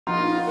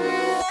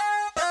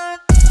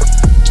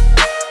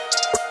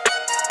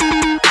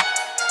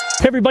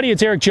everybody,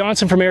 it's Eric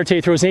Johnson from Air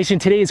Tay Throws Nation.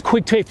 Today is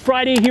Quick Take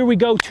Friday. Here we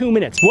go, 2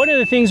 minutes. One of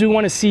the things we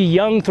want to see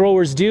young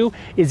throwers do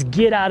is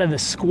get out of the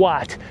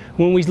squat.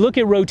 When we look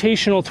at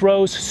rotational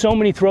throws, so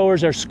many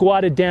throwers are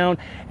squatted down,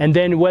 and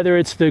then whether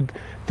it's the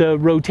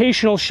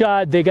rotational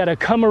shot, they got to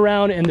come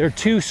around and they're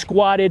too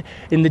squatted.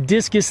 In the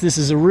discus, this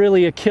is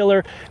really a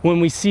killer when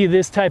we see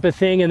this type of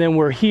thing, and then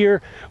we're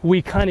here,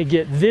 we kind of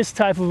get this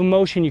type of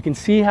emotion. You can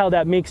see how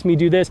that makes me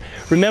do this.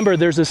 Remember,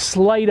 there's a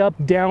slight up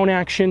down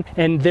action,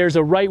 and there's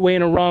a right way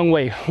and a wrong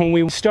way. When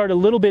we start a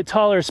little bit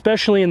taller,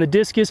 especially in the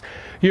discus,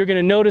 you're going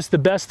to notice the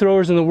best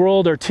throwers in the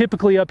world are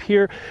typically up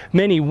here.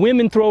 Many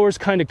women throwers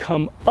kind of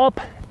come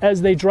up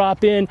as they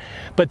drop in,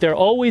 but they're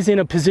always in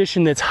a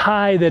position that's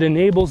high that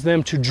enables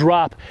them to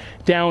drop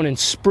down and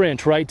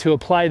sprint, right, to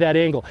apply that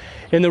angle.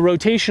 In the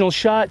rotational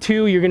shot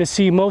too, you're going to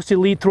see most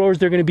elite throwers,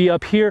 they're going to be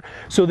up here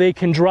so they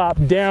can drop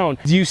down.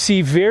 You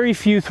see very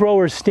few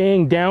throwers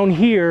staying down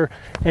here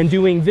and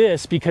doing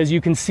this, because you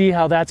can see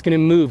how that's going to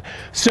move.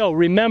 So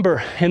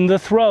remember, in the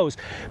throws,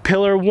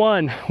 pillar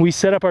one, we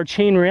set up our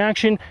chain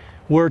reaction.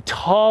 We're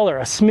taller,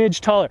 a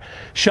smidge taller.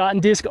 Shot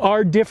and disc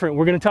are different.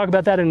 We're going to talk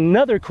about that in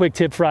another Quick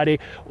Tip Friday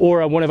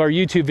or one of our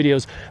YouTube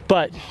videos.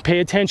 But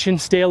pay attention,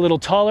 stay a little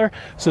taller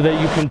so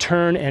that you can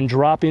turn and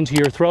drop into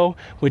your throw,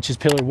 which is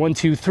pillar 1,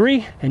 2,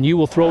 3, and you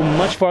will throw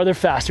much farther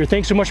faster.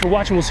 Thanks so much for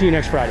watching. We'll see you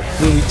next Friday.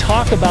 When we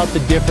talk about the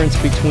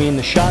difference between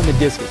the shot and the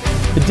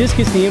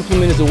discus, the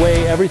implement is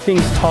away,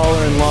 everything's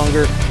taller and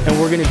longer, and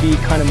we're going to be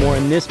kind of more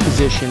in this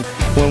position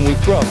when we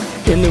throw.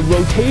 In the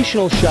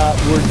rotational shot,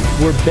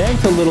 we're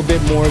bent a little bit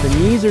more,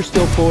 the knees are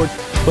still forward,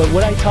 but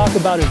what I talk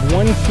about is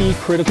one key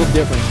critical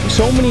difference.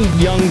 So many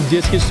young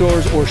discus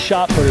throwers or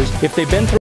shot putters, if they've been